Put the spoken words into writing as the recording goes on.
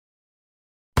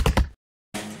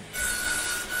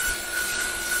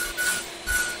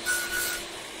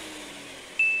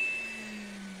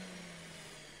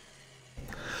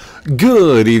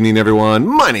Good evening, everyone.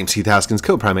 My name's Heath Haskins,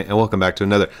 co-primate, and welcome back to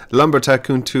another Lumber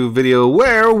Tycoon 2 video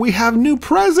where we have new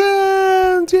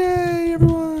presents! Yay,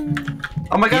 everyone!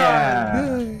 Oh my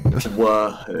god! Yeah.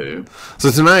 Whoa. So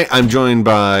tonight I'm joined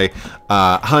by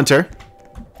Hunter.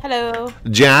 Hello.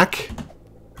 Jack.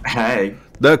 Hey.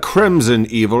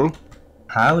 TheCrimsonEvil.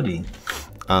 Howdy.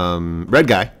 Red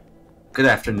Guy. Good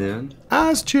afternoon.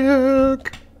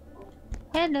 AZchick.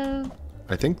 Hello.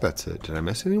 I think that's it. Did I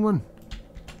miss anyone?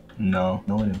 No,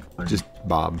 no one important. Just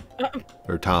Bob.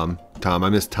 Or Tom. Tom,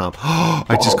 I missed Tom.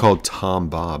 I just called Tom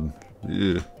Bob.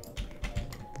 Ugh.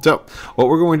 So, what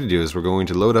we're going to do is we're going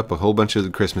to load up a whole bunch of the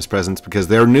Christmas presents because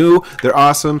they're new, they're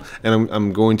awesome, and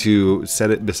I'm going to set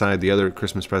it beside the other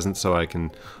Christmas presents so I can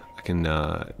get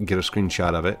a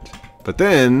screenshot of it. But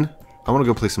then, I want to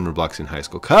go play some Roblox in high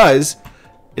school because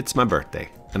it's my birthday,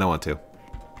 and I want to.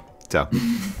 So...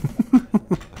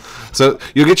 So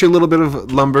you'll get your little bit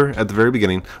of lumber at the very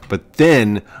beginning, but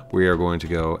then we are going to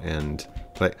go and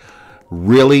play.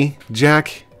 Really,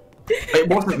 Jack? It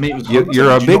wasn't me. It was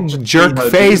You're a big jerk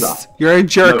face. You're a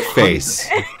jerk face.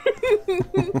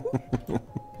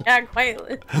 Yeah, quite.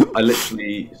 I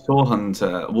literally saw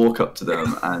Hunter walk up to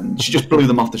them, and she just blew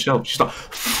them off the shelf. She started,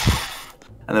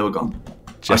 and they were gone.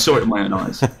 I saw it in my own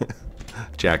eyes.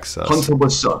 Jack sus. Hunter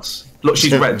was sus. Look,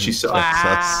 she's red. She's sus.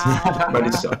 Wow. Red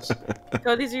is sus.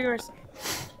 Go, these are yours.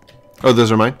 Oh,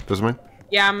 those are mine? Those are mine?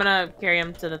 Yeah, I'm gonna carry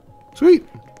them to the... Sweet.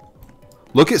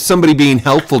 Look at somebody being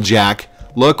helpful, Jack.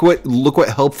 Look what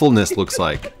helpfulness looks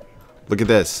like. Look at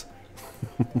this.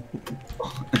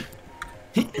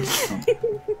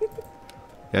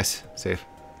 Yes, safe.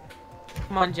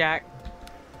 Come on, Jack.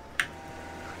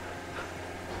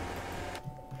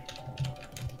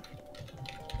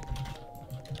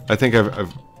 I think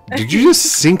I've did you just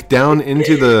sink down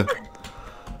into the...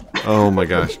 Oh my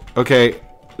gosh. Okay.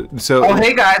 So Oh,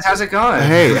 hey guys, how's it going?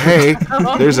 Hey,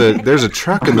 there's a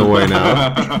truck in the way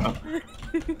now.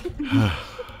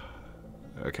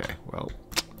 Okay, well.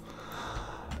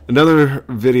 Another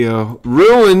video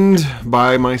ruined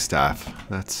by my staff.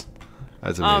 That's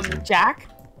amazing. Jack?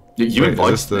 You Wait,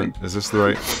 invited me. is this the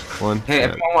right one? Hey, Yeah.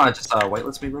 everyone want to just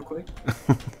whitelist me real quick?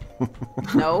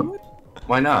 No.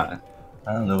 Why not?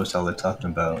 I don't know what y'all are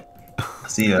talking about.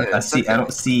 See, I okay.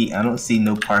 don't see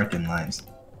no parking lines.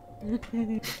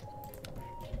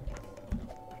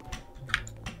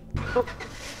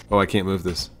 Oh, I can't move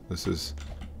this.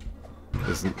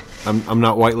 I'm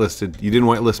not whitelisted. You didn't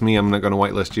whitelist me. I'm not going to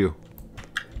whitelist you.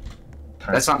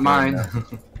 That's not mine.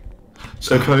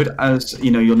 So, Code, as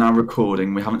you know, you're now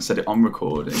recording. We haven't said it on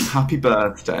recording. Happy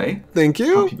birthday. Thank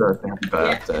you. Happy birthday. Happy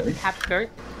birthday. Yeah. Happy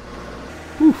birthday.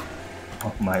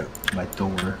 Oh, my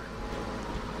door.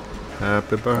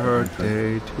 Happy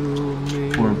birthday to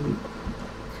me. Poor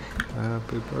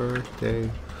Happy birthday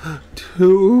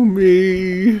to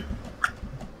me.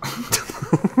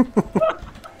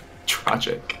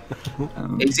 Tragic.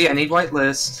 AZ, I need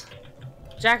whitelist.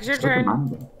 Jack, it's your turn.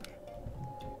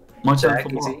 My turn Jack,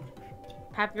 for what? AZ.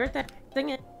 Happy birthday. Sing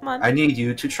it. Come on. I need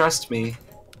you to trust me.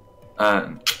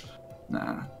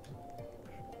 Nah.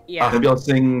 Yeah. Maybe I'll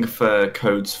sing for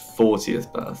Code's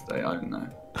 40th birthday. I don't know.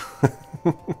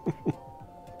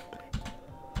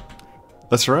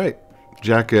 That's right.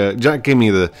 Jack gave me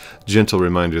the gentle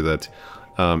reminder that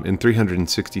in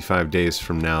 365 days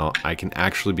from now, I can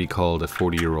actually be called a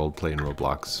 40-year-old playing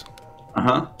Roblox.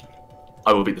 Uh-huh.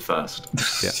 I will be the first.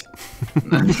 Yeah.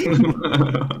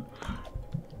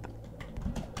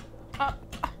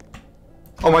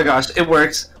 Oh my gosh, it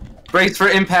works. Brace for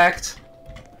impact.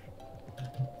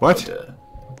 What?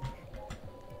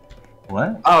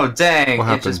 What? Oh dang, What it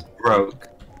happened? just broke.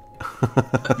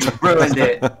 Ruined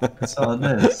it. That's all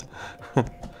it is.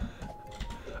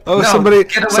 Oh, No, somebody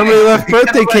get away. left Get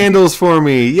birthday away. candles for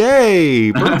me. Yay!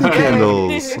 Birthday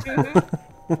candles.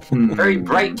 Very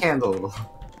bright candle.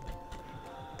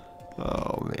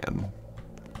 Oh man.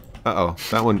 Uh-oh.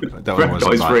 That one Red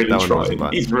wasn't guy's bought. really That one wasn't trying.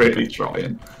 bought. He's really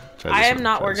trying. Try I this am one,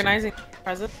 not try this one. organizing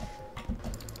presents.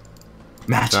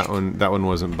 Magic. That one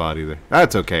wasn't bought either.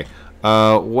 That's okay.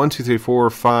 1, 2, 3, 4,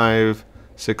 5,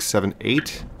 6, 7,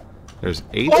 8. There's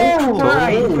 8. Oh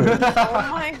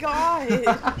my god.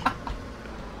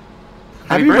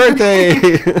 Happy birthday!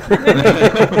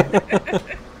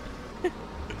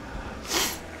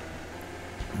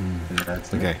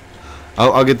 That's Okay.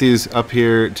 I'll get these up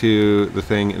here to the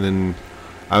thing and then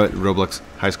out at Roblox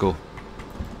High School.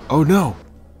 Oh no!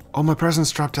 All my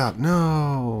presents dropped out.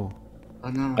 No! Oh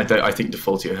no. I think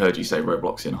Defaultio heard you say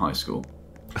Roblox in high school.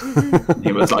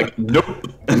 He was like, nope.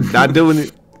 Not doing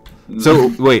it.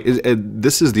 So, wait,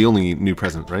 this is the only new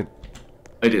present, right?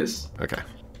 It is. Okay.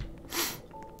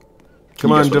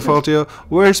 Come on, Defaultio.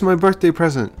 Where's my birthday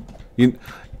present? You,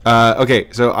 okay,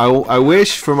 so I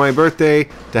wish for my birthday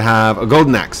to have a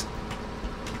golden axe.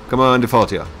 Come on,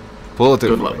 Defaultio. Pull it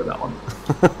through. Good luck with that one.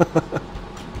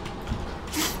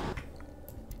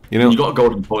 You know, You got a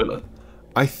golden toilet.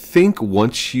 I think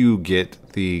once you get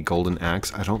the golden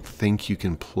axe, I don't think you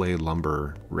can play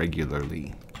lumber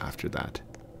regularly after that.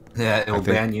 Yeah, it will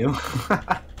ban you.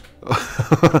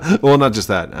 Well, not just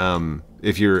that.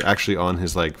 If you're actually on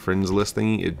his like friends list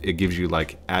thingy, it gives you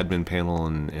like admin panel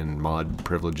and mod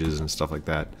privileges and stuff like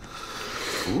that.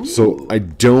 Ooh. So I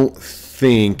don't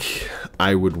think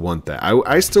I would want that.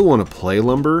 I still want to play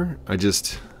lumber. I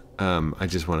just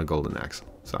want a golden axe.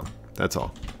 So that's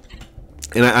all.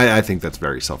 And I think that's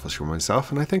very selfish for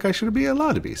myself, and I think I should be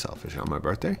allowed to be selfish on my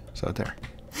birthday. So there.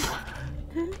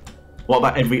 What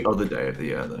about every other day of the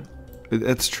year, though?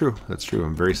 That's true. That's true.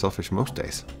 I'm very selfish most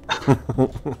days.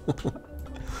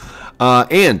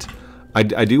 And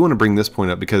I do want to bring this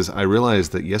point up because I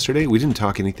realized that yesterday we didn't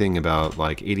talk anything about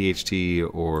like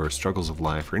ADHD or struggles of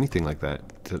life or anything like that.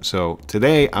 So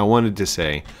today I wanted to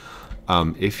say,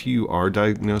 if you are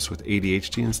diagnosed with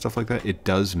ADHD and stuff like that, it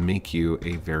does make you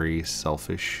a very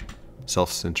selfish,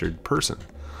 self-centered person.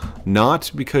 Not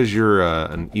because you're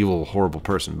an evil, horrible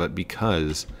person, but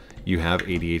because you have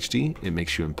ADHD, it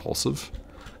makes you impulsive.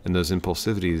 And those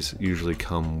impulsivities usually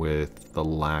come with the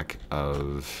lack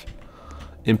of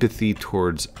empathy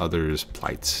towards others'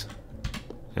 plights.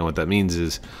 And what that means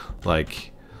is,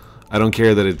 like, I don't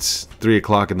care that it's 3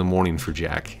 o'clock in the morning for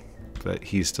Jack, but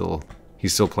he's still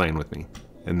playing with me,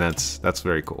 and that's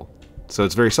very cool. So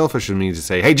it's very selfish of me to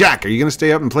say, "Hey Jack, are you gonna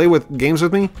stay up and play with games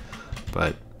with me?"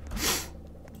 But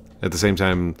at the same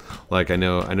time, like I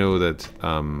know that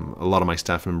a lot of my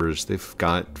staff members, they've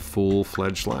got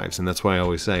full-fledged lives, and that's why I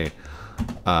always say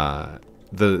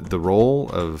the role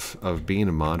of being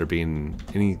a mod or being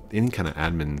any kind of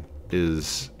admin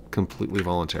is completely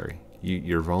voluntary.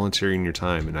 You're volunteering your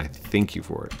time, and I thank you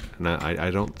for it. And I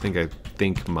don't think I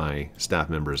thank my staff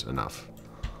members enough.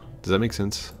 Does that make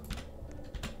sense?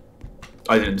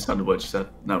 I didn't understand a word you said.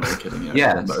 No, I'm really kidding.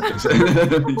 Yeah.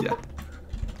 Yeah.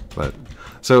 But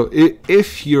so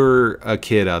if you're a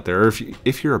kid out there, or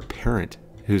if you're a parent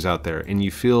who's out there, and you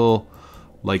feel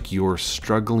like you're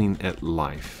struggling at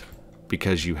life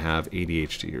because you have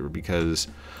ADHD or because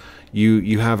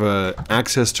you have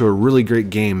access to a really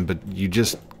great game, but you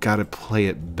just gotta play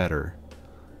it better.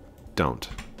 Don't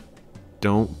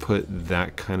put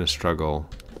that kind of struggle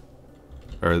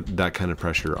or that kind of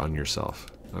pressure on yourself.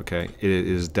 Okay, it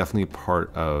is definitely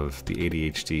part of the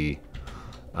ADHD.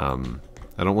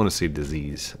 I don't want to say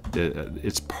disease.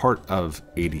 It's part of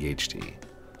ADHD.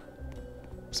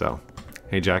 So,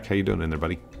 hey Jack, how you doing in there,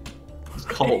 buddy? It's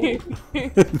cold.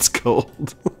 It's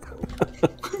cold.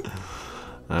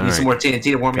 All Need some more TNT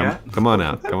to warm you up? Come on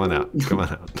out. Come on out. Come on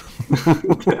out.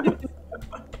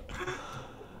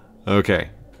 Okay.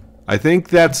 I think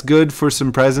that's good for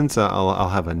some presents. I'll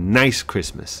have a nice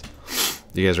Christmas.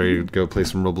 You guys ready to go play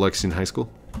some Roblox in high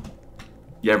school?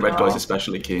 Yeah, red guy's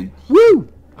especially keen. Woo!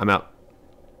 I'm out.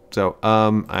 So,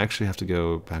 I actually have to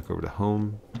go back over to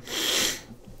home.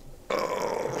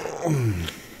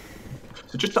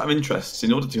 So just out of interest,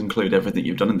 in order to include everything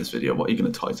you've done in this video, what are you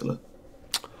going to title it?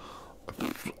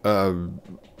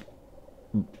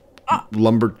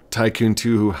 Lumber Tycoon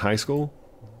 2 High School?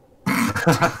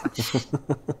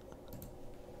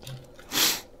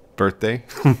 Birthday?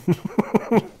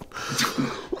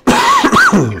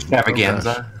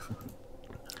 Extravaganza.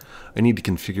 I need to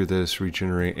configure this,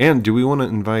 regenerate. And do we want to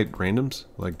invite randoms?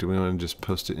 Like, do we want to just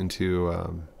post it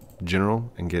into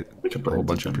general and get a whole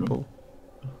bunch of people?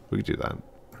 We could do that,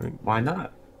 right? Why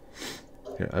not?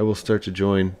 Here, I will start to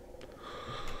join.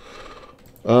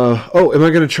 Oh, am I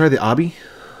going to try the obby?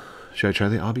 Should I try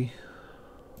the obby?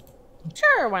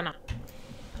 Sure, why not?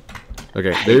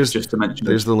 Okay, there's just to mention.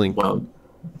 There's the link. Well,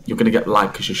 you're going to get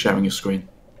lag because you're sharing your screen.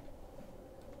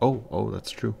 Oh,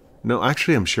 that's true. No,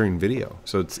 actually, I'm sharing video,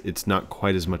 so it's not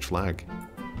quite as much lag.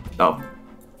 Oh.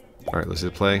 All right, let's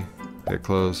hit play. Hit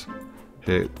close.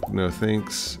 Hit no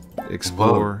thanks.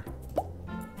 Explore. Whoa.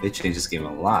 They changed this game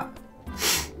a lot.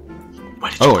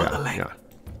 Where did you put the link?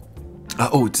 Yeah.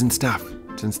 Oh, it's in staff.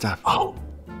 It's in staff. Oh,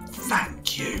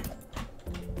 thank you.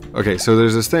 Okay, so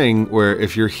there's this thing where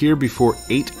if you're here before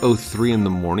 8:03 in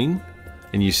the morning,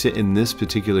 and you sit in this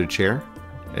particular chair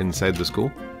inside the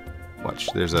school, watch.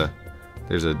 There's a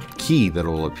key that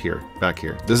will appear back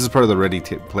here. This is part of the Ready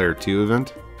Player 2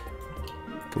 event.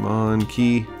 Come on,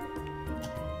 key.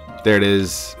 There it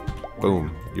is.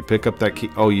 Boom. You pick up that key.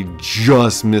 Oh, you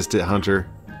just missed it, Hunter.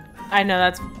 I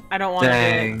know, I don't want to do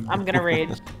it. I'm gonna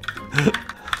rage.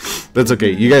 That's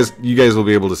okay. You guys will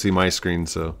be able to see my screen,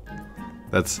 so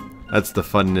that's the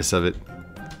funness of it.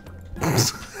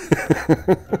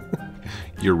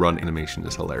 Your run animation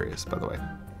is hilarious, by the way.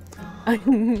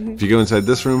 If you go inside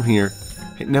this room here,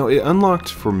 hey, now it unlocked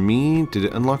for me. Did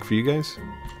it unlock for you guys?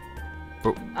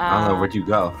 Oh, I don't know, where'd you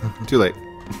go? too late.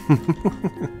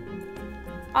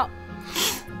 Oh.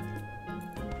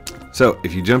 So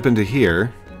if you jump into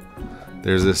here,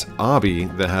 there's this obby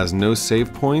that has no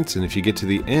save points, and if you get to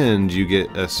the end, you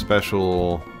get a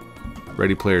special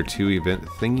Ready Player 2 event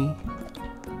thingy.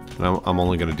 And I'm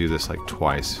only going to do this like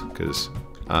twice, because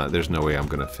there's no way I'm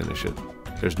going to finish it.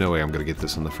 There's no way I'm going to get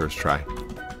this on the first try.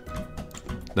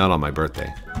 Not on my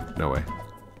birthday. No way.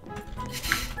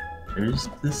 Where's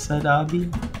the said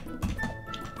obby?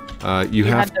 You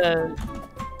have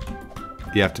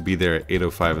to be there at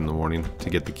 8:05 in the morning to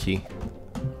get the key.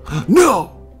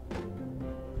 No!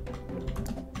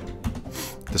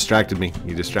 Distracted me.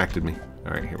 You distracted me.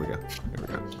 Alright, here we go. Here we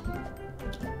go.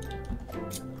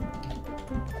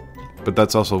 But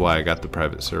that's also why I got the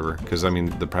private server. Because, I mean,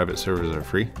 the private servers are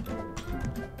free.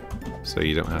 So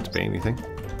you don't have to pay anything.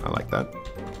 I like that.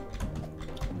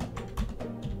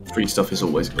 Free stuff is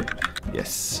always good.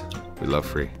 Yes. We love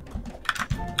free.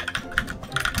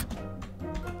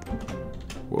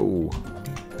 Whoa.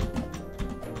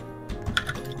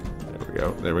 There we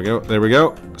go. There we go. There we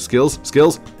go. Skills.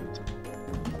 Skills.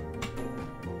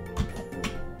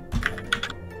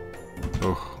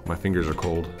 Oh, my fingers are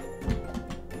cold.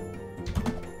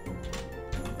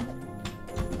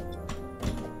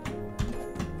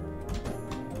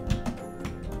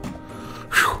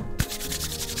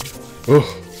 Oh,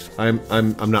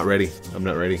 I'm not ready. I'm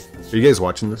not ready. Are you guys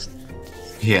watching this?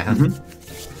 Yeah.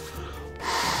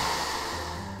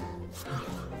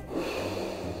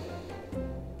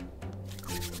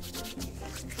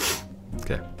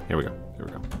 Okay, here we go. Here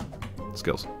we go.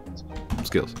 Skills.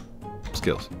 Skills.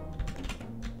 Skills.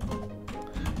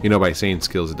 You know, by saying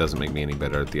skills, it doesn't make me any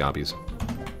better at the obbies.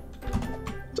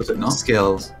 Does it not?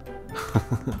 Skills.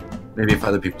 Maybe if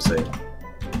other people say it.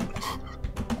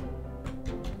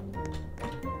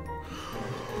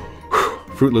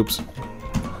 Fruit Loops.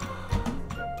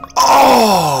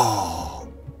 Oh!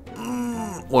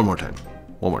 One more time.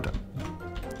 One more time.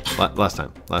 Last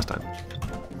time. Last time.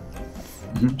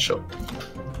 Sure.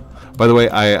 By the way,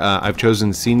 I've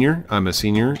chosen senior. I'm a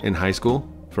senior in high school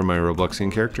for my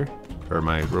Robloxian character, or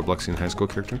my Robloxian high school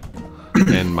character,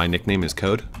 and my nickname is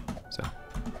Code.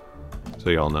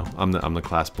 So you all know I'm the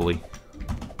class bully.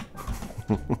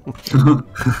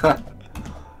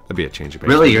 That'd be a change of pace.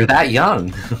 Really, you're that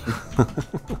young?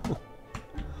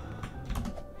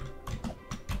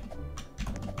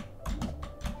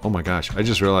 Oh my gosh! I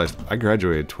just realized I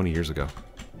graduated 20 years ago.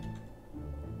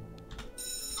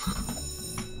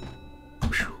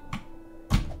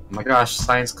 Oh my gosh,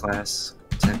 science class.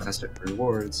 10 class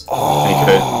rewards.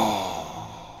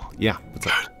 Oh, yeah. What's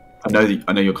up?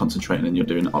 I know you're concentrating and you're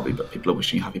doing an obby, but people are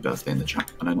wishing you happy birthday in the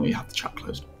chat, and I know you have the chat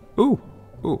closed. Ooh,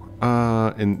 ooh.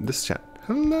 In this chat.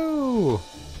 Hello.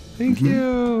 Thank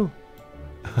you.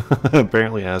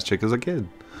 Apparently, AZchick is a kid.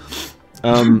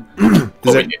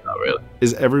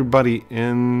 Is everybody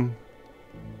in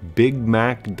Big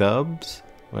Mac Dubs?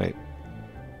 Wait.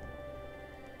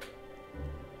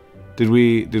 Did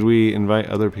we invite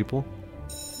other people?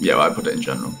 Yeah, well, I put it in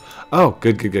general. Oh,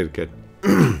 good.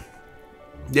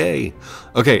 Yay.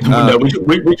 Okay. No,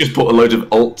 we just put a load of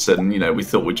alts in. You know, we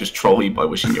thought we'd just troll you by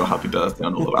wishing you a happy birthday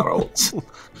on all of our alts.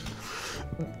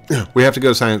 We have to go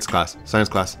to science class. Science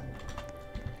class.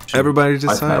 Everybody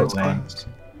to science class.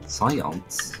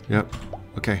 Science? Yep.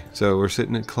 Okay, so we're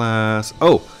sitting in class.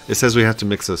 Oh, it says we have to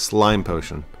mix a slime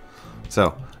potion.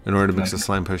 So, in order to mix a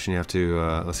slime potion, you have to,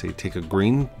 let's see, take a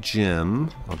green gem.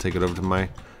 I'll take it over to my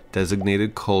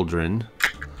designated cauldron.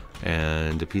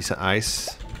 And a piece of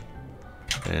ice.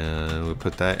 And we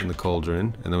put that in the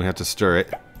cauldron. And then we have to stir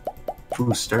it.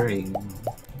 Ooh, stirring.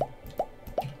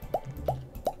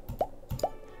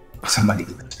 Somebody.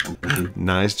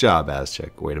 Nice job,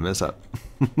 AZchick. Way to mess up.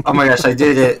 Oh my gosh, I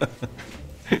did it.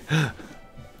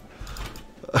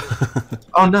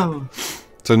 Oh no.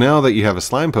 So now that you have a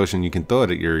slime potion, you can throw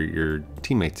it at your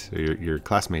teammates or your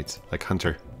classmates, like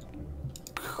Hunter.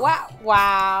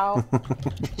 Wow.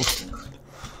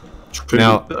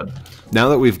 Now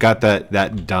that we've got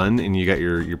that done and you got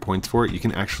your points for it, you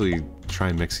can actually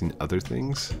try mixing other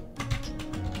things.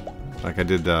 Like I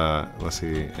did, let's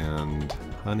see, and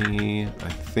honey. I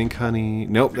think honey.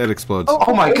 Nope, that explodes.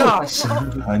 Oh my gosh.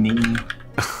 Honey.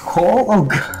 Oh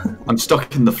god. I'm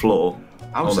stuck in the floor.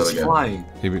 I was just flying.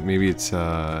 Maybe it's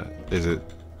is it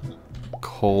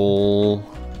coal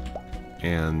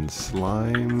and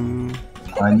slime?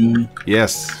 Honey.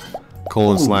 Yes.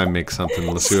 Coal and slime make something.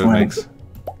 Let's see what it makes.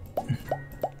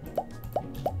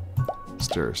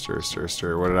 Stir, stir, stir,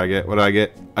 stir. What did I get? What did I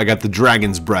get? I got the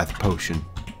dragon's breath potion.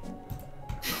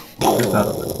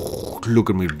 Look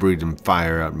at me breathing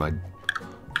fire out my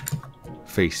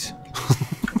face.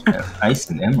 Ice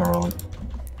and emerald.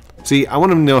 See, I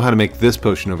want to know how to make this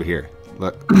potion over here.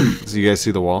 Look. So you guys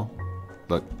see the wall?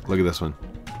 Look at this one.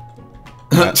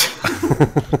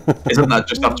 Isn't that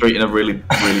just after eating a really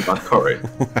bad curry?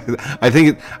 I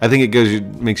think it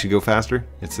makes you go faster.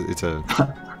 It's a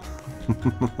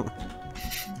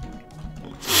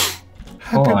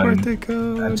Happy birthday,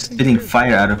 Coach. I'm spitting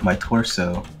fire out of my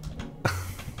torso.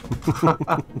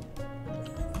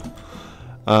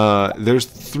 There's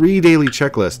 3 daily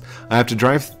checklists. I have to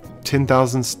drive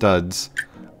 10,000 studs,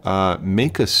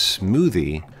 make a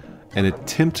smoothie, and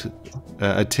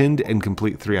attend and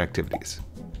complete 3 activities.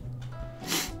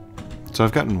 So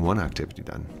I've gotten 1 activity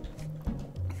done.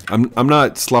 I'm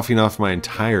not sloughing off my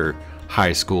entire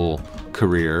high school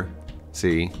career.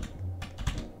 See?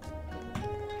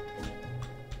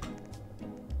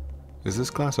 Is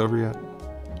this class over yet?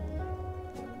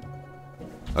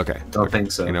 Okay. Don't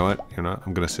think so. You know what? You know what?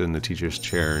 I'm gonna sit in the teacher's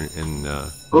chair and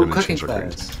Oh, cooking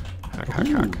class. Hack, hack,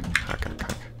 hack. Hack, hack,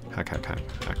 hack. Hack, hack, hack.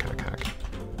 Hack, hack, hack.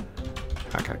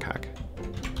 Hack, hack, hack.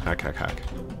 Hack, hack, hack.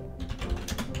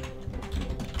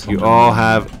 You all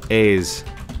have A's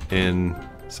in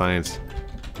science.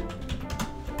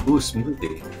 Ooh,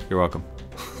 smoothie. You're welcome.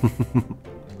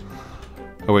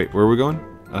 Oh wait, where are we going?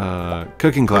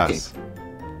 Cooking class.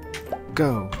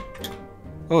 Go.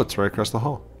 Oh, it's right across the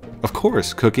hall. Of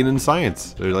course, cooking and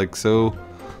science. They're like so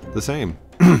the same.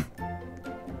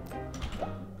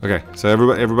 Okay, so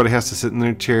everybody has to sit in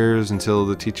their chairs until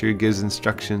the teacher gives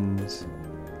instructions.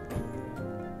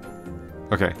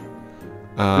 Okay.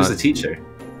 Who's the teacher?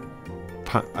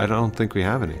 I don't think we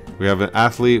have any. We have an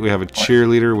athlete, we have a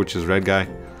cheerleader, which is red guy.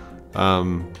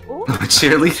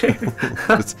 Cheerleader?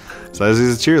 So he's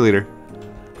a cheerleader.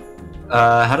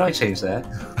 How do I change that?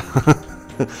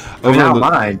 I mean, I don't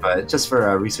mind, but just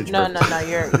for research purposes. No,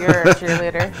 you're a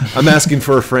cheerleader. I'm asking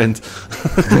for a friend.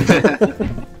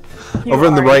 Over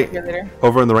on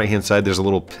the right hand side, there's a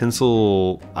little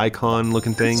pencil icon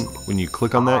looking thing. When you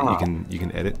click on that, you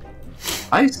can edit.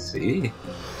 I see.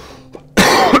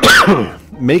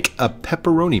 Make a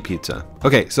pepperoni pizza.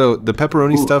 Okay, so the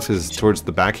pepperoni stuff is towards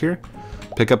the back here.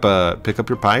 Pick up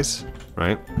your pies,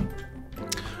 right?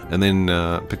 And then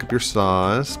pick up your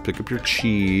sauce, pick up your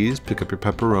cheese, pick up your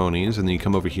pepperonis, and then you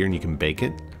come over here and you can bake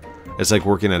it. It's like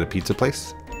working at a pizza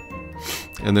place.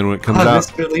 And then when it comes out,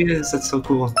 this really is. That's so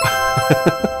cool.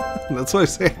 That's what I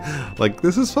say. Like,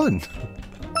 this is fun.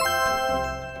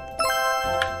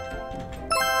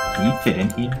 Can you fit in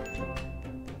here?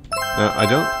 I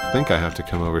don't think I have to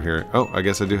come over here. Oh, I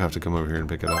guess I do have to come over here and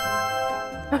pick it up.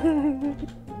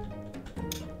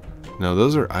 No,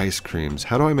 those are ice creams.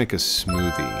 How do I make a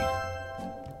smoothie?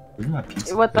 Where's my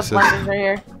pizza? What the blenders are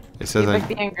here? It says you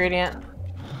pick the ingredient.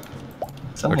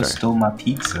 Someone stole my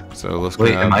pizza. So let's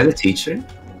Wait, grab am I the teacher?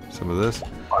 some of this.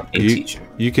 I'm a teacher.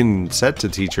 You can set to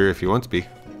teacher if you want to be.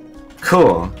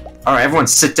 Cool. All right, everyone,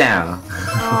 sit down.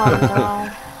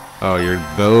 Oh Oh, you're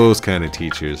those kind of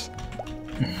teachers.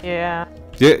 no. Yeah.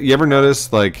 Yeah, you ever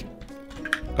notice, like...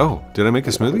 Oh, did I make a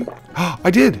smoothie? Oh,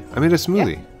 I did! I made a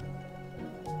smoothie.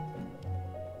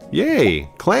 Yay!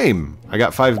 Claim! I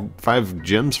got five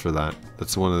gems for that.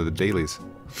 That's one of the dailies.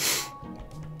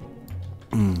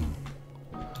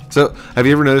 So, have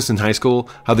you ever noticed in high school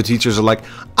how the teachers are like,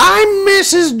 I'm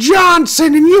Mrs.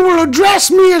 Johnson and you will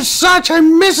address me as such,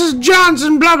 I'm Mrs.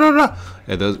 Johnson, blah, blah, blah.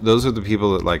 Yeah, those are the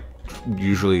people that, like,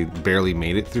 usually barely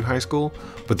made it through high school.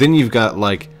 But then you've got,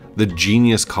 like, the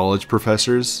genius college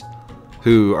professors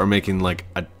who are making, like,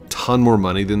 a ton more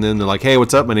money than them. They're like, hey,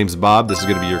 what's up? My name's Bob. This is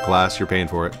going to be your class. You're paying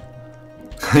for it.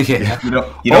 Yeah. You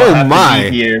don't Oh have my.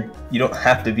 to be here. You don't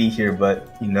have to be here,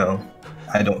 but, you know,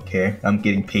 I don't care. I'm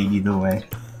getting paid either way.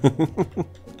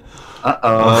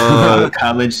 Uh-oh.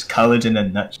 College in a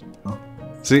nutshell.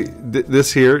 See,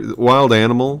 this here, Wild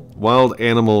Animal. Wild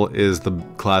Animal is the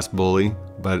class bully,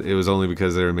 but it was only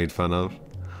because they were made fun of.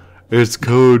 It's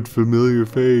code familiar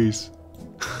face.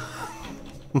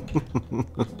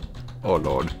 Oh,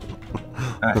 Lord.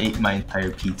 I ate my entire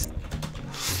pizza.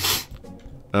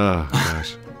 Oh,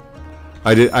 gosh.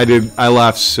 I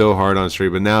laughed so hard on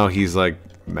stream, but now he's, like,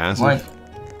 massive. Why?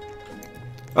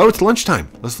 Oh, it's lunchtime.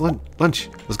 Let's lunch.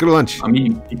 Let's go to lunch. I'm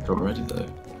eating pizza already, though.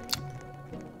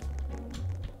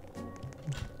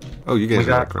 Oh, you guys are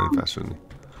got- like running faster than me.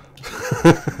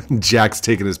 Jack's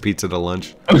taking his pizza to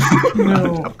lunch.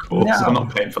 No. Of course, I'm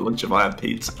not paying for lunch if I have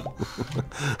pizza.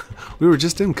 We were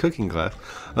just in cooking class.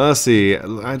 Let's see.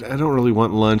 I don't really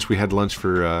want lunch. We had lunch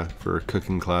for a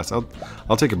cooking class.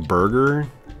 I'll take a burger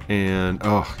and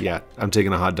oh yeah, I'm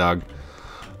taking a hot dog.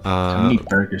 How many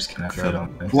burgers can I fit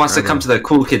on this? Who wants to come to the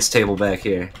cool kids table back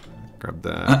here? Grab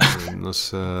that. And let's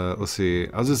see.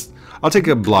 I'll take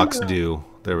a blocks due.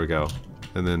 There we go.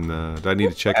 And then do I need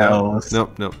to check out?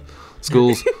 Nope.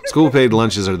 School paid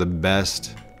lunches are the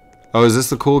best. Oh, is this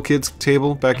the cool kids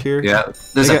table back here? Yeah.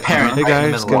 There's a parent. Hey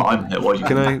guys,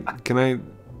 can can I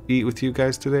eat with you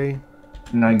guys today?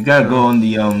 No, you gotta go on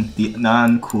the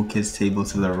non-cool kids table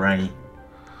to the right.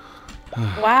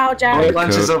 Wow, Jack. Oh,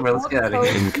 lunch is over. Let's get out of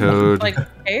here. In code. Like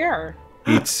air.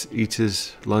 Eats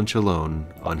his lunch alone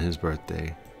on his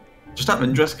birthday. Just out of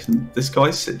interest, can this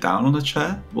guy sit down on a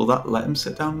chair? Will that let him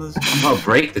sit down? Oh,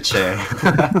 break the chair.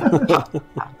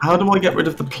 How do I get rid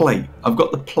of the plate? I've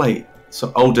got the plate.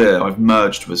 So, oh dear, I've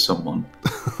merged with someone.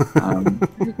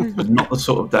 But not the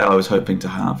sort of day I was hoping to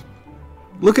have.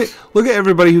 Look at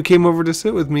everybody who came over to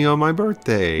sit with me on my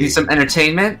birthday. Need some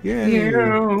entertainment? Yeah.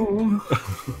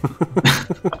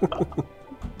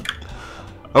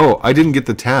 Oh, I didn't get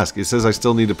the task. It says I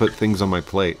still need to put things on my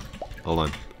plate. Hold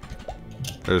on.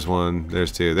 There's one.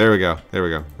 There's two. There we go. There we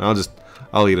go.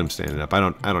 I'll eat them standing up. I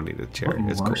don't need a chair.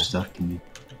 It's cool. Stuff can be...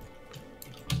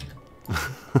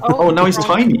 Oh, now he's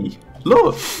tiny.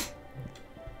 Look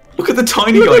at the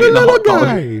tiny guy in the hot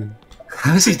dog.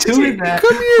 How's he doing that?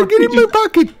 Come here, get in my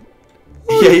pocket.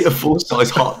 He ate a full-size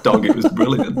hot dog. It was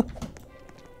brilliant.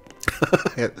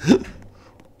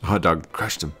 Hot dog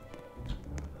crushed him.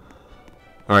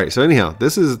 All right. So anyhow,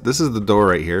 this is the door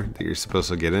right here that you're supposed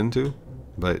to get into,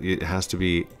 but it has to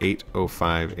be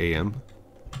 8:05 a.m.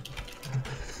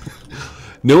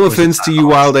 No offense to you,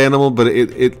 wild animal, but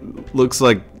it looks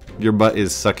like your butt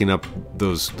is sucking up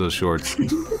those shorts.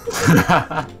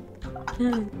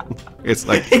 It's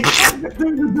like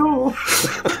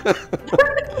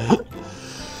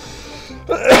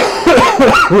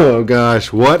oh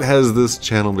gosh, what has this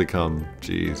channel become?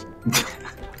 Jeez.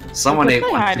 Someone ate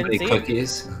Play one hide too and many seek.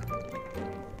 cookies.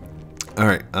 All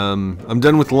right, I'm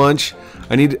done with lunch.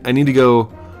 I need to go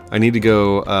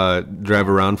drive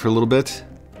around for a little bit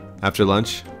after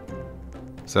lunch.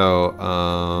 So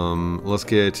let's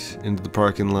get into the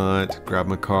parking lot, grab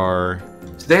my car.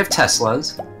 Do they have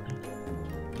Teslas?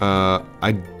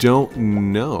 I don't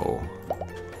know.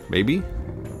 Maybe.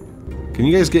 Can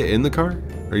you guys get in the car?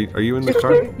 Are you in the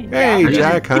car? Hey,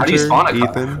 Jack, How do you Hunter, spawn a car?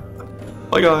 Ethan.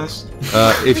 Hi guys.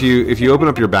 If you open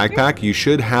up your backpack, you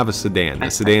should have a sedan.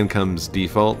 The sedan comes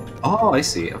default. Oh, I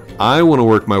see. Okay. I want to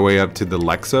work my way up to the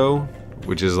Lexo,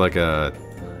 which is like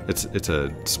it's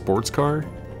a sports car.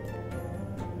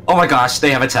 Oh my gosh,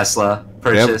 they have a Tesla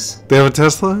purchase. They have a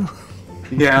Tesla?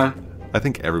 Yeah. I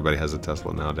think everybody has a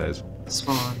Tesla nowadays.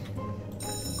 Spawn.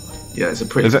 Yeah, it's a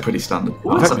pretty standard.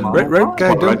 What's a model? Red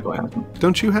guy, Red guy has one.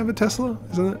 don't you have a Tesla?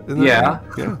 Isn't that Yeah.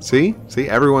 Yeah. See,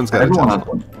 everyone's got Everyone a has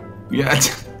Tesla. one. Yeah.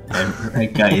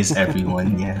 That guy is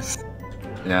everyone, yes.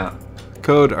 Yeah.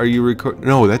 Code, are you record?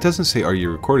 No, that doesn't say are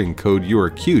you recording. Code, you are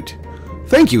cute.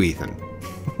 Thank you, Ethan.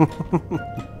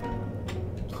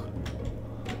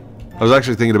 I was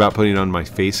actually thinking about putting on my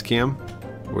face cam,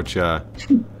 which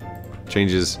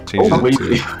changes it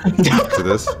to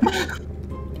this.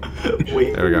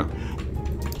 There we go.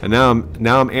 And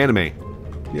now I'm anime.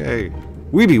 Yay.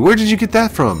 Weeby, where did you get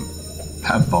that from?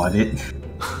 I bought it.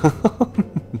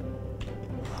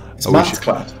 It's math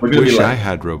class. We're gonna Wish be I like,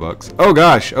 had Robux. Oh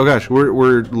gosh,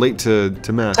 we're late to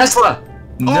math. Tesla!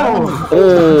 No.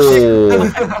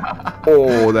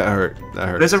 Oh, that hurt. That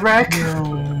hurt. There's a wreck!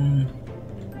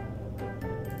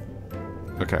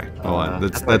 Okay, hold on.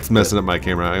 That's messing up my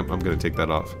camera. I'm gonna take that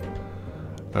off.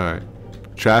 Alright.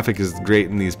 Traffic is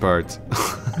great in these parts.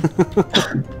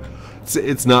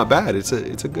 it's not bad. It's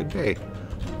a good day.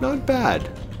 Not bad.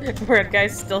 Red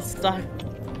guy's still stuck.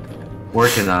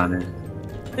 Working on it.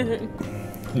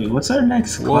 Hey, what's our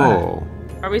next class? Whoa.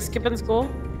 Are we skipping school?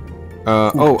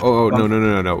 No.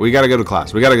 We gotta go to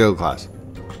class. Be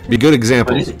good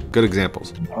examples. Good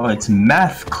examples. Oh, it's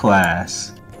math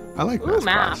class. I like Ooh,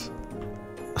 math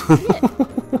class.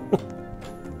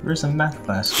 Where's a math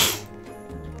class?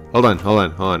 Hold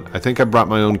on. I think I brought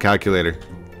my own calculator.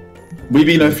 we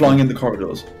be no flying in the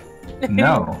corridors.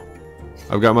 No.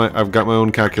 I've got my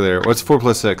own calculator. What's 4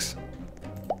 plus 6?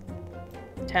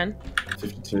 10.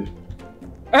 52.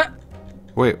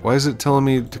 Wait, why is it telling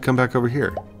me to come back over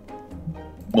here?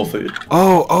 More food.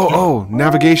 Oh,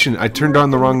 navigation. I turned on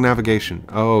the wrong navigation.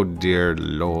 Oh dear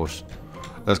lord.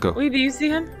 Let's go. Wait, do you see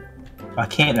him? I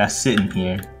can't. I sit in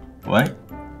here. What?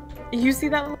 You see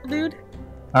that little dude?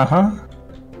 Uh-huh.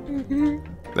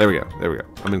 There we go. There we go.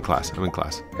 I'm in class. I'm in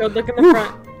class. Go look in the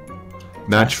front.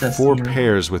 Match That's 4 zero.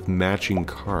 pairs with matching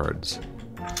cards.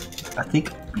 I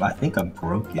think I'm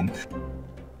broken.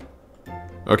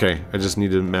 Okay, I just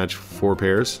need to match 4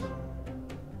 pairs.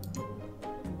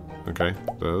 Okay,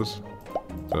 those,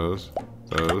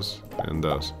 and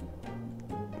those.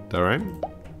 That right?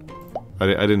 I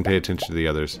didn't pay attention to the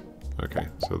others. Okay,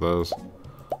 so those,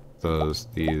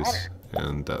 these,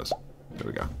 and those. There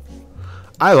we go.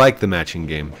 I like the matching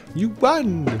game. You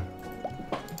won!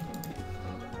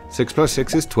 6 plus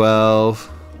 6 is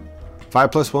 12.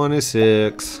 5 plus 1 is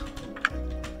 6.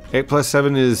 8 plus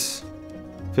 7 is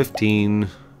 15.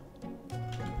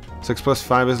 6 plus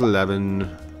 5 is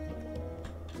 11.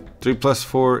 3 plus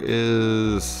 4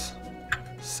 is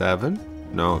 7?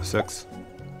 No, 6.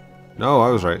 No, I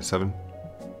was right, 7.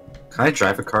 Can I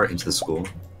drive a car into the school?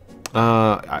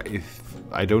 I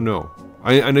don't know.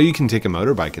 I know you can take a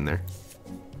motorbike in there.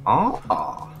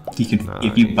 Oh. You can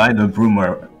if you buy the broom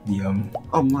or the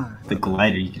Oh my. the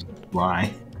glider, you can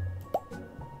fly.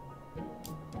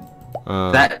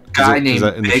 That guy is named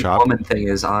that in the Big shop? Woman thing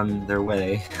is on their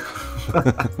way.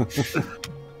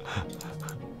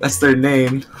 That's their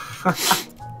name. I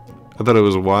thought it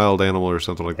was a wild animal or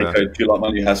something like that. Okay, do you like my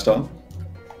new hairstyle?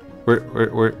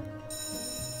 Where?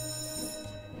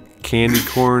 Candy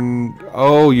corn.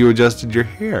 Oh, you adjusted your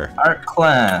hair. Art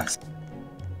class.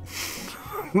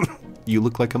 You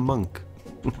look like a monk.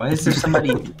 Why is there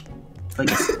somebody? It's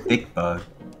like a stick bug.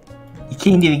 You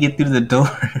can't even get through the door.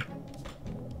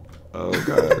 Oh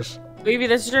gosh. Baby,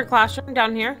 this is your classroom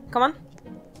down here. Come on.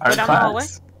 Art down the hallway.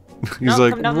 class. He's No,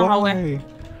 like, come down the hallway. why?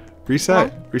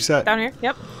 Reset. Come Reset. Down here.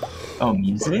 Yep. Oh,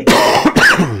 music.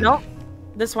 No.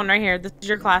 This one right here. This is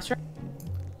your classroom.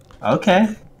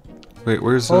 Okay. Wait,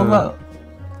 where's Hold up.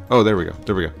 Oh, there we go.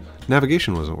 There we go.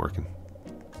 Navigation wasn't working.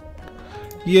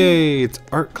 Yay! It's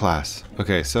art class.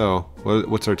 Okay, so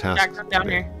what's our task? Jack, come down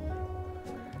today? here.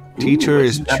 Teacher Ooh,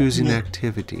 is what's choosing that?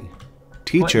 activity. What,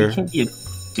 Teacher you can't be a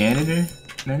janitor?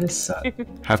 Man, this sucks.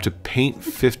 have to paint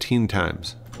 15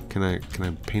 times. Can I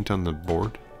paint on the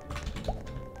board?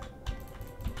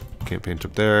 Can't paint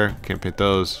up there. Can't paint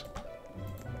those.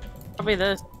 Probably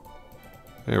this.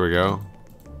 There we go.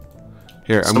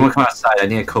 Here, Someone come outside. I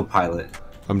need a co-pilot.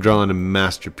 I'm drawing a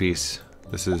masterpiece.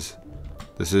 This is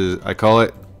I call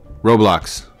it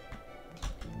Roblox.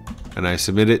 And I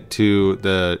submit it to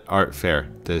the art fair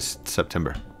this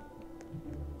September.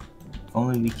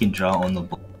 Only we can draw on the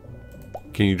board.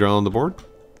 Can you draw on the board?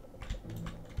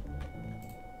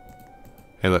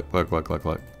 Hey, look.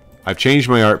 I've changed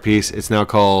my art piece. It's now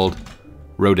called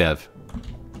Rodev.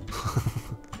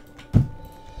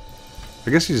 I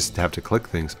guess you just have to click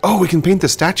things. Oh, we can paint the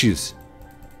statues.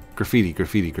 Graffiti.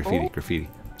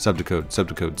 Subdecode.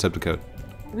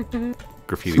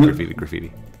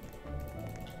 Graffiti.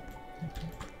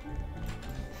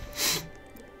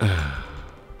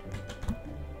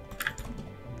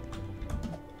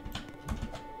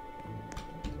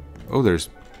 Oh, there's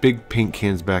big paint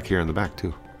cans back here in the back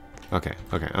too. Okay,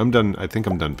 I'm done. I think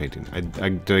I'm done painting.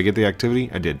 Did I get the activity?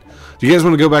 I did. Do you guys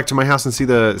want to go back to my house and see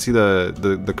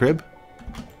the crib?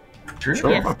 Sure.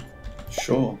 Yes.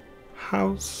 Sure.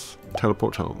 House.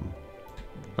 Teleport home.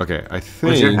 Okay, I think.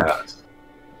 Where's your house?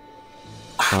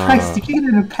 Christ, you get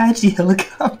an Apache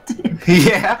helicopter.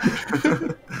 Yeah.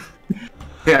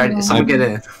 Yeah, someone get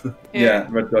in. Yeah,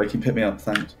 Red Guy, can you pick me up?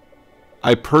 Thanks.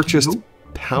 I purchased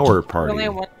Power Party. Only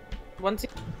one.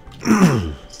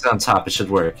 It's on top. It should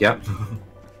work. Yep.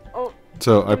 Oh.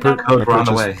 So I Code, we're on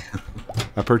the way.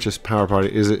 I purchased Power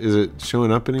Party. Is it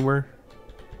showing up anywhere?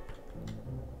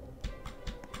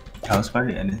 House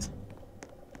party and it's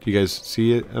Do you guys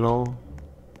see it at all?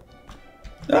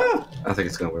 Ah! I think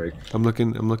it's gonna work. I'm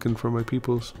looking for my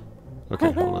peoples.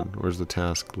 Okay, hold on. Where's the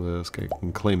task list? Okay, I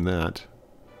can claim that.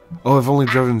 Oh, I've only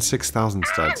driven 6,000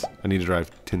 studs. I need to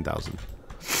drive 10,000.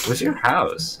 Where's your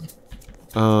house?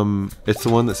 It's the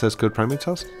one that says Code Primate's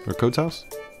house or Code's house.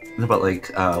 What about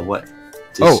like what?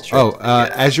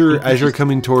 As you're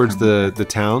coming towards the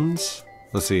towns.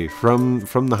 Let's see. From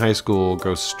the high school,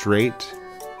 go straight.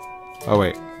 Oh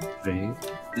wait,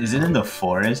 is it in the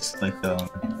forest, like the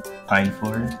pine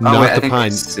forest? not wait, the pine,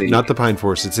 see. not the pine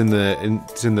forest. It's in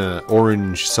the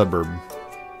orange suburb.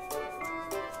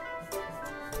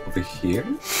 Over here?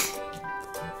 It's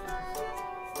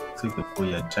like the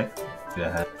JackUK.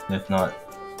 Yeah, if not,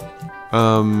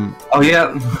 Oh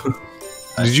yeah.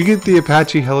 Did you get the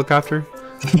Apache helicopter?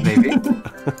 Maybe.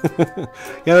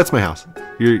 Yeah, that's my house.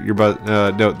 Your but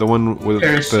no, the one with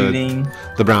parachuting.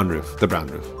 the brown roof. The brown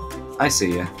roof. I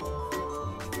see ya.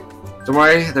 Don't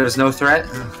worry. There's no threat.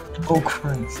 Oh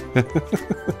Christ.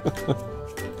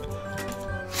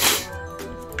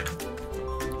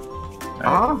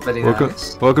 Oh, very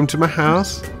nice. Welcome to my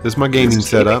house. This is my gaming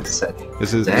setup.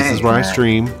 This is where I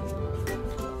stream.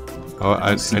 Oh,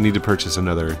 I need to purchase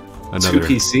another. 2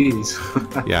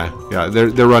 PCs. yeah.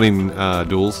 They're running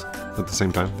duels at the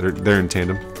same time. They're in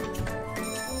tandem.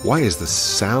 Why is the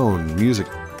sound music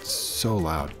so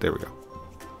loud? There we go.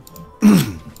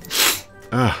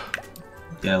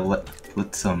 Yeah,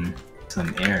 let some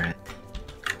air.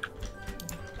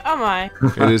 Oh my.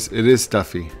 It is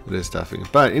stuffy. It is stuffy.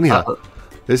 But anyhow,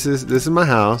 this is my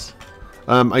house.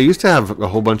 I used to have a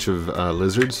whole bunch of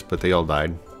lizards, but they all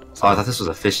died. So. Oh, I thought this was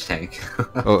a fish tank.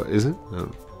 Oh, is it? Oh.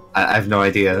 I have no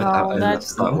idea. Oh, that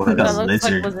looks like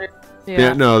lizard.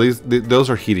 Yeah, no, those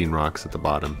are heating rocks at the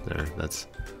bottom there. That's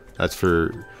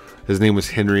for. His name was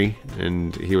Henry,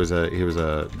 and he was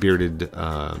a bearded.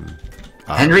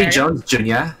 Henry Jones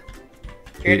Jr.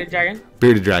 Bearded dragon.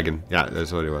 Bearded dragon. Yeah,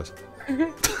 that's what he was.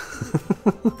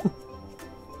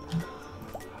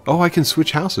 Oh, I can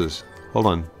switch houses. Hold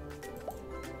on.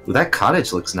 Ooh, that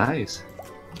cottage looks nice.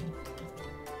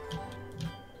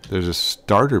 There's a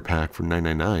starter pack for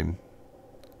 $9.99.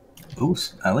 Ooh,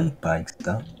 I like buying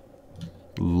stuff.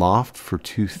 Loft for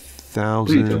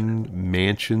 2,000.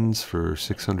 Mansions for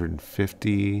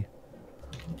 650.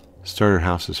 Starter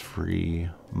house is free.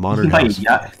 Modern house for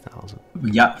 5,000.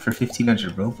 Yacht for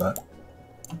 1,500 Robux.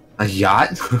 A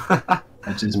yacht?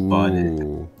 I just bought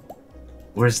it.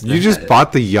 Where's you just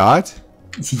bought the yacht?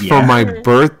 Yeah. For my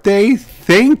birthday?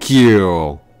 Thank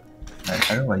you.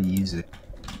 How do I use it?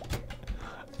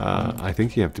 I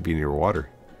think you have to be near water.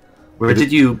 Where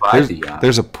did you buy the yacht?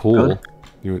 There's a pool. Do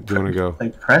you want to go?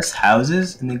 Like press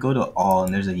houses and then go to all,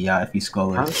 and there's a yacht if you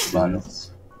scroll over to the bottom.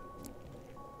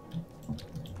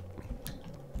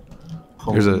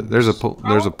 There's a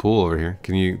pool over here.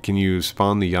 Can you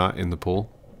spawn the yacht in the pool?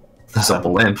 There's a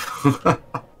blimp.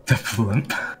 The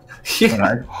blimp.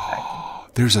 Yeah.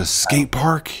 There's a skate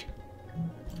park.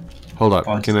 Hold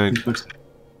up. Can I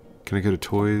go to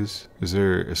toys? Is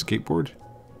there a skateboard?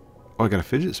 Oh, I got a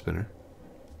fidget spinner.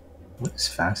 What's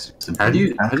faster? How do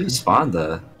you spawn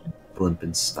the blimp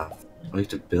and stuff? Oh, you have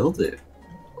to build it.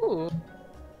 Ooh.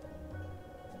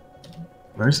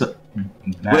 Where's the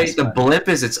Wait, the blimp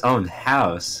is its own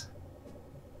house.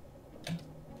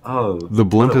 Oh. The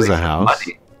blimp is a house?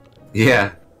 Money.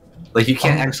 Yeah. Like you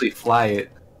can't actually fly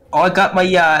it. Oh, I got my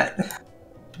yacht.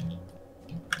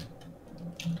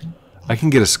 I can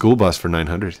get a school bus for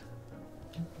 900.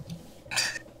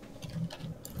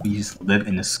 We just live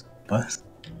in a school bus.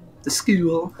 The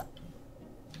school.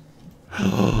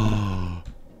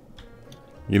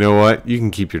 You know what? You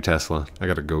can keep your Tesla. I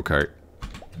got a go-kart.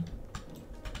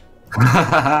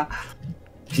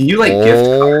 Can you like gift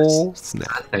cars?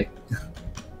 Snap.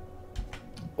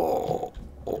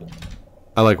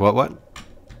 I like what?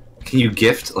 Can you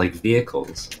gift like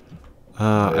vehicles?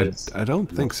 I don't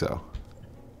think so.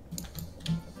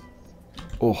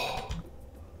 Oh.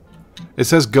 It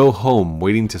says go home,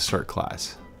 waiting to start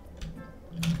class.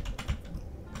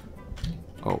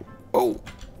 Oh.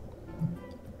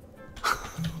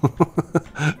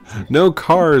 No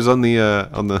cars on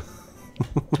the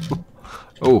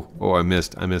Oh, I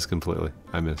missed completely.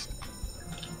 I missed.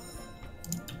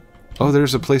 Oh,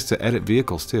 there's a place to edit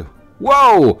vehicles too.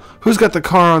 Whoa! Who's got the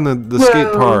car on the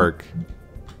skate park?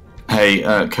 Hey,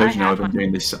 Coach, I've been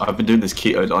doing this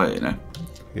keto diet, you know.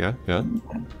 Yeah.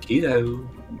 Keto.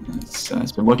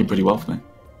 It's been working pretty well for me.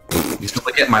 You should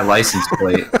look at my license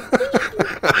plate.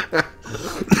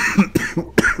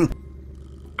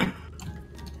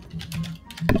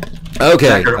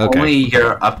 Okay. Only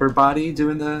your upper body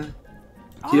doing the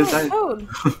keto diet? Oh,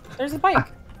 there's a bike.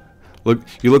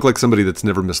 You look like somebody that's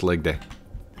never missed leg day.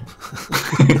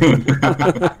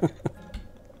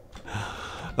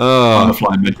 I'm a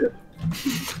flying midget.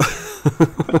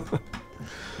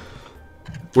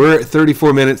 We're at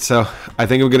 34 minutes, so I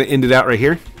think I'm going to end it out right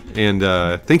here. And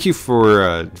thank you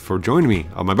for joining me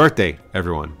on my birthday,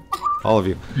 everyone. All of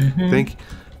you.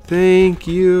 Thank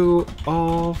you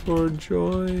all for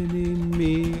joining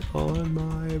me on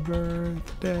my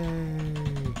birthday.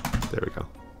 There we go.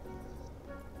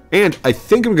 And I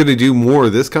think I'm going to do more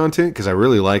of this content because I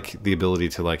really like the ability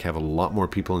to like have a lot more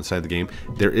people inside the game.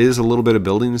 There is a little bit of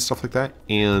building and stuff like that,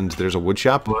 and there's a wood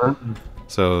shop.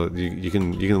 So you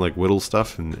can like whittle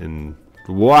stuff and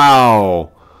wow,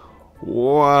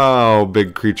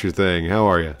 big creature thing. How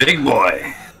are you? Big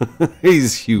boy.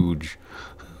 He's huge.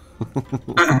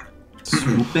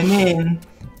 Swooping in.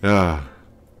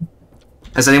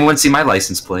 Has anyone seen my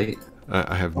license plate?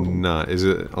 I have not. Is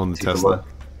it on the Tesla?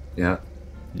 Yeah.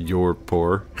 You're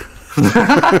poor.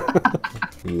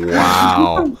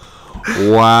 Wow.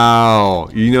 Wow.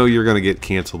 You know you're going to get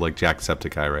canceled like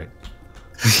JackUK, right?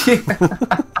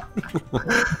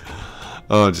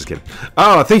 Oh, just kidding.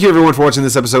 Oh, thank you everyone for watching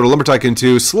this episode of Lumber Tycoon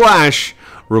 2 /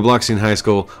 Robloxian High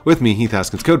School with me, Heath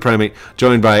Haskins, Code Primate,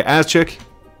 joined by AZchick.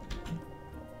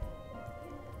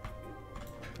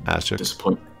 AZchick.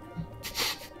 Disappointing.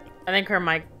 I think her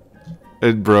mic.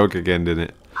 It broke again, didn't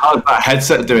it? How's that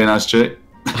headset doing, AZchick?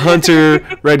 Hunter,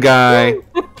 Red Guy,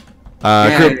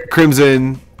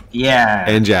 Crimson, Yeah.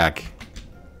 and Jack.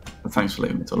 Thanks for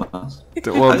leaving me till last.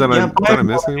 Well, did I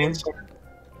miss anyone?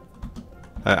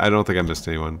 I don't think I missed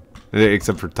anyone.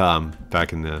 Except for Tom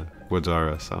back in the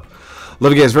Woodsara. So,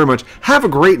 love you guys very much. Have a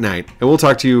great night. And we'll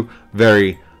talk to you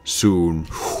very soon.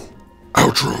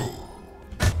 Outro.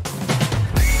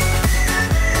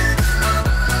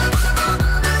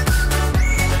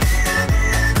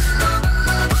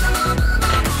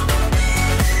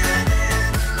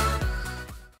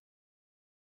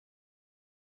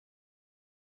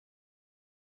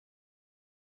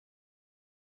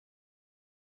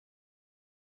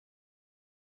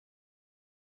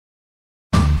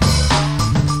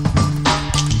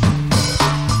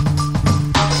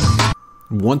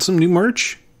 Want some new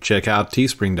merch? Check out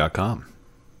teespring.com.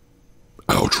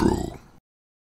 Outro.